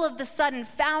 Joshua all of a sudden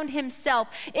found himself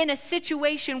in a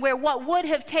situation where what would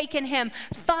have taken him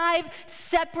 5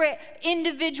 separate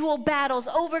individual battles,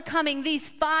 overcoming these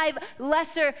 5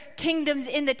 lesser kingdoms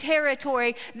in the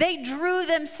territory, they drew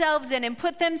themselves in and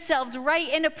put themselves right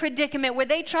in a predicament where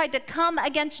they tried to come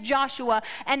against Joshua,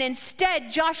 and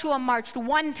instead Joshua marched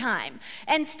one time.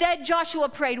 Instead Joshua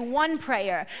prayed one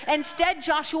prayer. Instead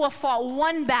Joshua fought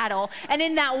one battle. And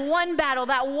in that one battle,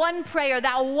 that one prayer,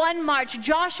 that one march,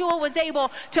 Joshua was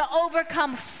able to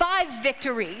overcome 5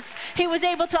 victories. He was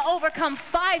able to overcome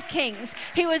 5 kings.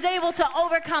 He was able to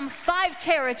overcome 5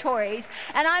 territories.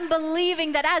 And I'm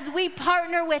believing that as we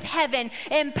partner with heaven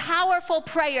in powerful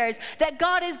prayers, that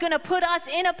God is going to put us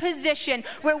in a position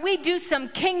where we do some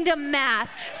kingdom math,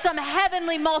 some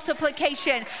heavenly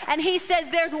multiplication. And he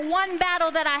says, there's one battle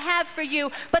that I have for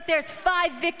you, but there's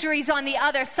 5 victories on the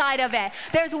other side of it.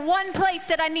 There's one place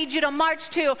that I need you to march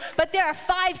to, but there are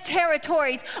 5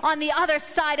 territories on the other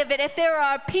side of it. If there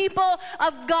are people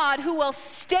of God who will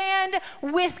stand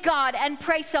with God and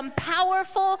pray some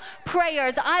powerful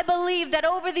prayers, I believe that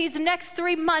over these next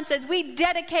 3 months, as we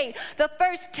dedicate the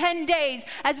first 10 days,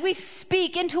 as we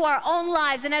speak into our own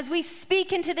lives and as we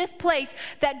speak into this place,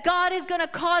 that God is going to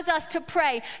cause us to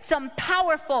pray some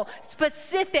powerful,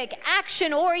 specific,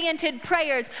 action-oriented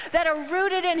prayers that are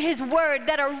rooted in his word,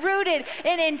 that are rooted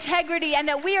in integrity, and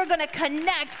that we are going to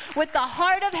connect with the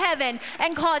heart of heaven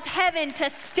and cause heaven to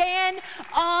stand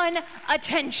on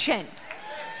attention.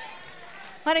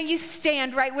 Why don't you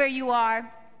stand right where you are?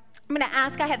 I'm going to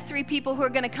ask, I have 3 people who are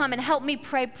going to come and help me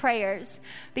pray prayers,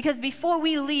 because before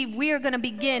we leave, we are going to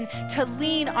begin to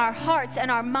lean our hearts and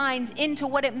our minds into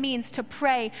what it means to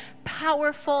pray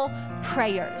powerful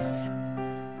prayers,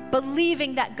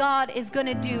 believing that God is going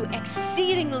to do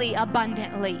exceedingly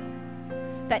abundantly,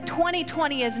 that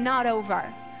 2020 is not over,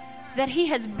 that he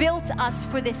has built us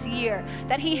for this year,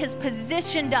 that he has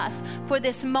positioned us for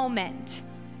this moment,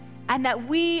 and that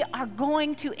we are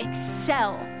going to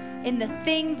excel in the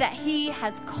thing that he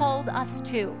has called us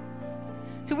to.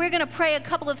 So we're going to pray a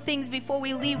couple of things before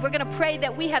we leave. We're going to pray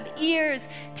that we have ears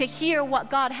to hear what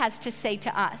God has to say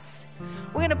to us.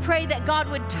 We're going to pray that God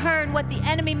would turn what the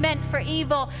enemy meant for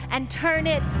evil and turn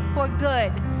it for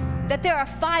good. That there are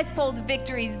fivefold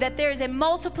victories, that there is a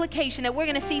multiplication, that we're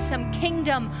going to see some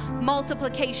kingdom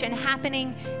multiplication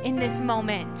happening in this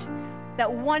moment.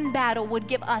 That one battle would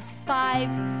give us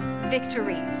 5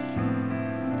 victories.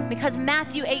 Because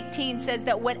Matthew 18 says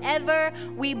that whatever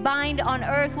we bind on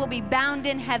earth will be bound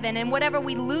in heaven, and whatever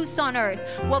we loose on earth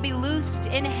will be loosed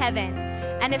in heaven.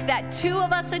 And if that 2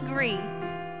 of us agree,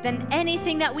 then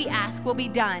anything that we ask will be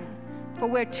done. For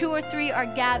where 2 or 3 are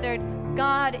gathered,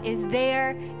 God is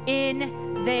there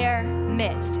in their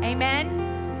midst. Amen?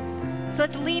 So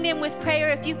let's lean in with prayer.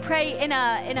 If you pray in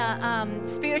a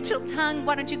spiritual tongue,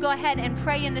 why don't you go ahead and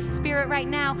pray in the Spirit right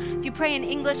now? If you pray in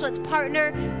English, let's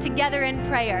partner together in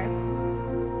prayer.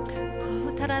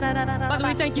 Father,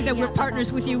 we thank you that we're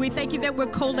partners with you. We thank you that we're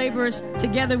co-laborers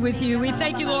together with you. We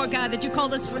thank you, Lord God, that you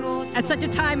called us at such a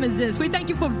time as this. We thank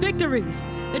you for victories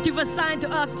that you've assigned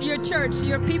to us, to your church, to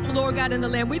your people, Lord God, in the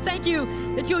land. We thank you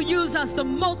that you'll use us to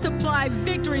multiply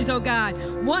victories, oh God.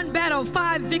 1 battle,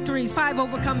 5 victories, 5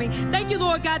 overcoming. Thank you,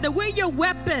 Lord God, that we're your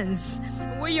weapons.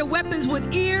 We're your weapons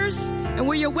with ears, and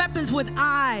we're your weapons with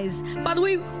eyes. Father,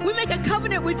 we make a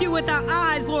covenant with you with our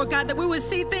eyes, Lord God, that we would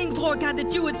see things, Lord God,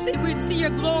 that you would see. We'd see your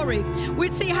glory.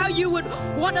 We'd see how you would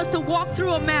want us to walk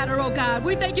through a matter, oh God.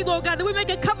 We thank you, Lord God, that we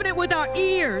make a covenant with our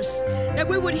ears, that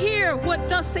we would hear what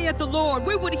thus saith the Lord.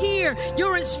 We would hear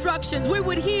your instructions. We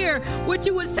would hear what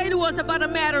you would say to us about a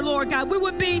matter, Lord God. We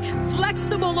would be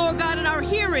flexible, Lord God, in our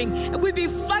hearing, and we'd be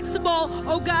flexible,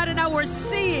 oh God, in our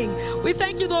seeing. We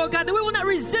thank you, Lord God, that we will not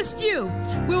resist you.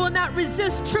 We will not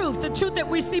resist truth, the truth that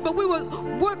we see, but we will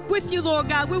work with you, Lord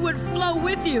God. We would flow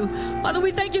with you. Father,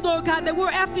 we thank you, Lord God, that we're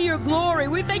after your glory.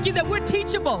 We thank you that we're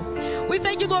teachable. We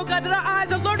thank you, Lord God, that our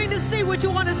eyes are learning to see what you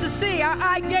want us to see. Our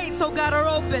eye gates, oh God, are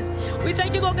open. We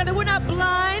thank you, Lord God, that we're not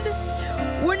blind.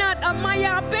 We're not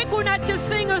myopic. We're not just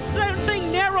seeing a certain thing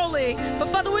narrowly. But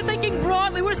Father, we're thinking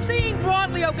broadly. We're seeing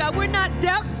broadly, oh God. We're not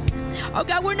deaf. Oh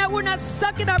God, we're not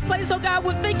stuck in our place, oh God.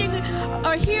 We're thinking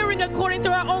or hearing according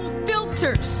to our own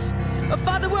filters. But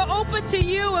Father, we're open to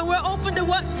you, and we're open to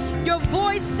what your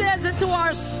voice says into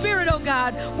our spirit, oh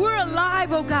God. We're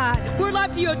alive, oh God. We're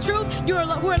alive to your truth. We're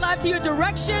alive to your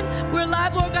direction. We're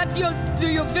alive, Lord God,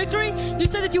 to your victory. You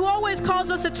said that you always cause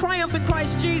us to triumph in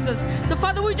Christ Jesus. So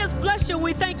Father, we just bless you.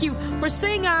 We thank you for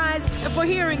seeing eyes and for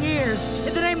hearing ears.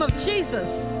 In the name of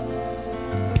Jesus.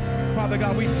 Father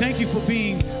God, we thank you for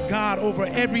being God over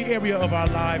every area of our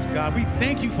lives, God. We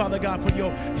thank you, Father God, for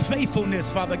your faithfulness,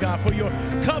 Father God, for your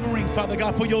covering, Father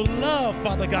God, for your love,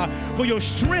 Father God, for your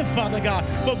strength, Father God,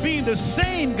 for being the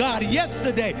same God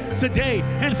yesterday, today,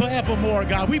 and forevermore,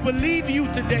 God. We believe you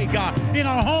today, God, in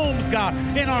our homes, God,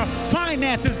 in our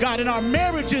finances, God, in our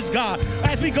marriages, God,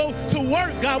 as we go to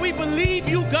work, God. We believe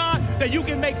you, God, that you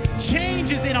can make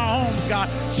changes in our homes, God,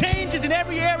 changes in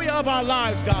every area of our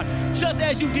lives, God, just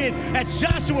as you did as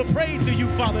Joshua prayed to you,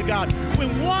 Father God. When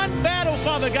one battle,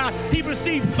 Father God, he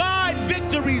received 5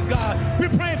 victories, God. We're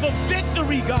praying for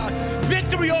victory, God.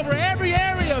 Victory over every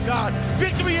area, God.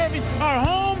 Victory in our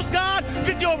homes, God.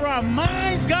 Victory over our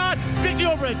minds, God. Victory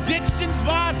over addictions,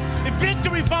 God. And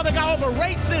victory, Father God, over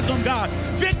racism, God.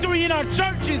 Victory in our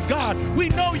churches, God. We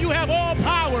know you have all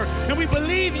power, and we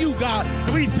believe you, God.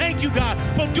 And we thank you, God,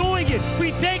 for doing it.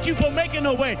 We thank you for making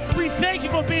a way. We thank you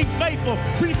for being faithful.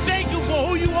 We thank you for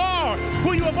who you are,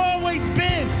 who you have always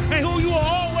been, and who you will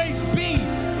always be.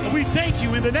 And we thank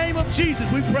you. In the name of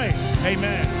Jesus, we pray.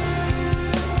 Amen.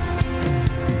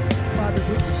 Father,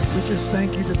 we just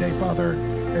thank you today, Father,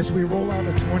 as we roll out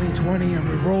of 2020 and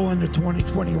we roll into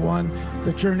 2021,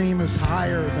 that your name is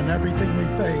higher than everything we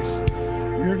face.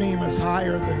 Your name is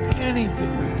higher than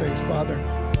anything we face, Father.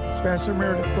 As Pastor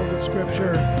Meredith quoted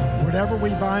scripture, whatever we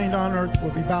bind on earth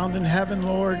will be bound in heaven,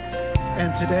 Lord.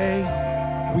 And today,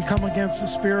 we come against the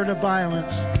spirit of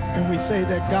violence, and we say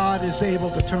that God is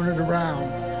able to turn it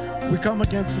around. We come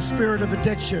against the spirit of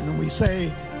addiction, and we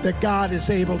say that God is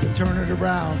able to turn it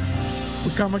around.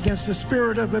 We come against the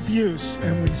spirit of abuse,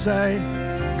 and we say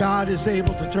God is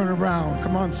able to turn it around.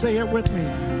 Come on, say it with me.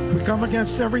 We come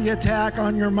against every attack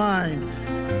on your mind.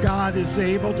 God is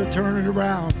able to turn it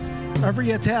around.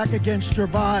 Every attack against your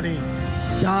body,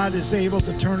 God is able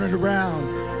to turn it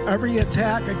around. Every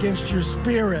attack against your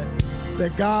spirit,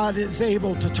 that God is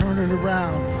able to turn it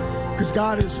around, because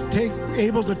God is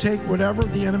able to take whatever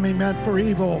the enemy meant for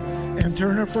evil and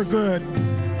turn it for good.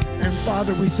 And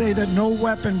Father, we say that no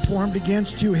weapon formed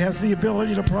against you has the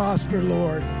ability to prosper,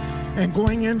 Lord. And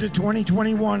going into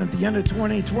 2021, at the end of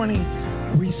 2020,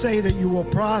 we say that you will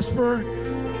prosper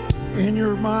in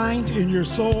your mind, in your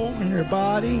soul, in your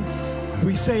body.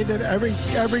 We say that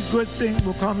every good thing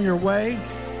will come your way.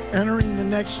 Entering the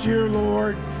next year,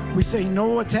 Lord, we say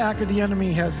no attack of the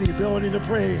enemy has the ability to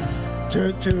pray,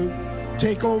 to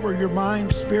take over your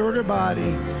mind, spirit, or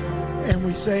body. And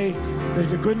we say that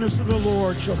the goodness of the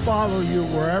Lord shall follow you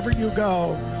wherever you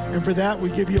go. And for that, we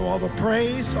give you all the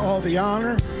praise, all the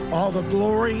honor, all the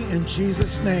glory in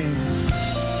Jesus' name.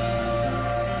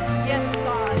 Yes,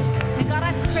 God. And God,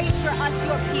 I pray for us,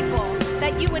 your people,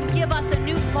 that you would give us a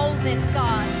new boldness,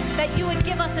 God, that you would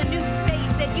give us a new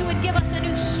faith, that you would give us a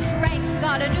new strength,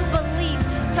 God, a new belief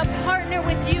to partner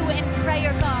with you in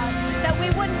prayer, God, that we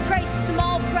wouldn't pray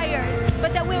small prayers,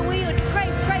 but that we would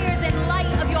pray prayers in light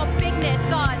of your bigness,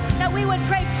 God, that we would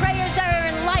pray prayers that are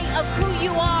in light of who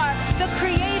you are, the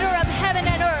creator of heaven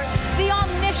and earth, the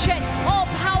omniscient,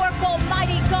 all-powerful,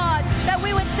 mighty God, that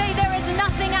we would say there is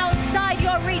nothing outside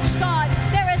your reach, God.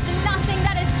 There is nothing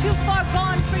that is too far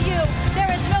gone for you.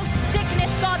 There is no sickness,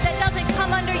 God, that doesn't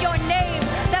come under your name,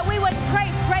 that we would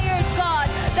pray prayers, God,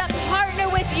 that partner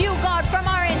with you, God, from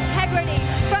our integrity,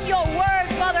 from your word,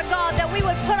 Father God, that we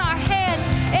would put our hands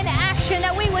in action,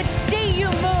 that we would see you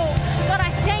move. God, I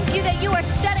thank you that you are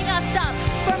setting us up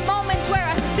for moments where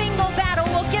a single battle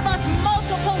will give us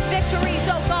multiple victories,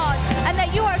 oh God, and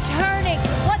that you are turning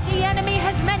what the enemy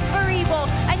has meant for evil,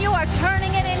 and you are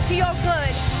turning it into your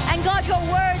good. And God, your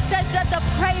word says that the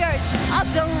prayers of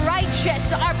the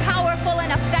righteous are powerful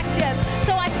and effective.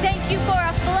 So I thank you for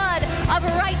a flood of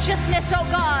righteousness, oh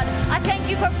God. I thank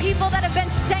you for people that have been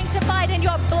sanctified in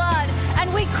your blood.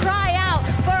 And we cry out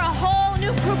for a whole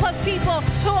new group of people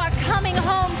who are coming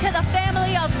home to the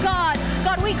family of God.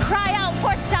 God, we cry out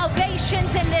for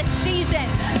salvations in this season,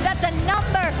 that the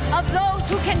number of those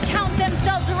who can count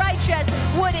themselves righteous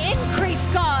would increase,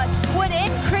 God, would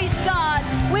increase, God.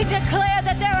 We declare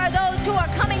that there are those who are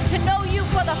coming to know you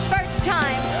for the first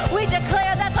time. We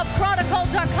declare that the prodigals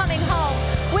are coming home.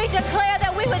 We declare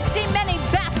that we would see many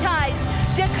baptized,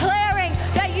 declaring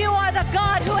that you are the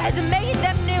God who has made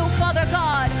them new, Father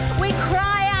God. We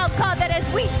cry out, God, that as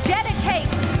we dedicate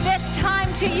this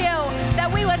time to you,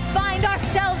 that we would find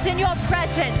ourselves in your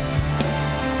presence.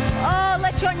 Oh,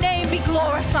 let your name be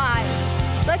glorified.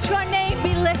 Let your name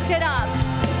be lifted up.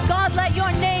 God, let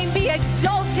your name be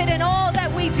exalted in all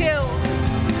that we do.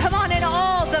 Come on, and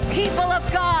all the people of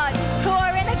God who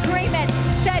are in agreement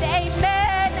said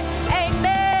amen,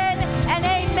 amen, and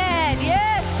amen.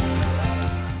 Yes.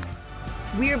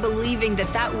 We're believing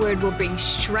that that word will bring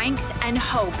strength and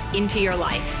hope into your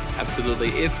life. Absolutely.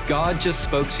 If God just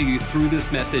spoke to you through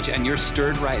this message and you're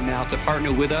stirred right now to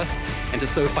partner with us and to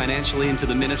sow financially into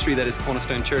the ministry that is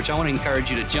Cornerstone Church, I want to encourage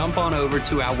you to jump on over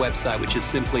to our website, which is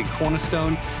simply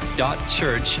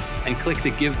cornerstone.church, and click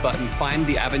the Give button. Find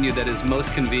the avenue that is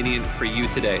most convenient for you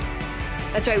today.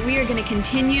 That's right. We are going to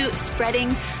continue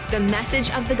spreading the message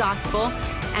of the gospel,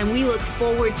 and we look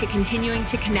forward to continuing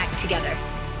to connect together.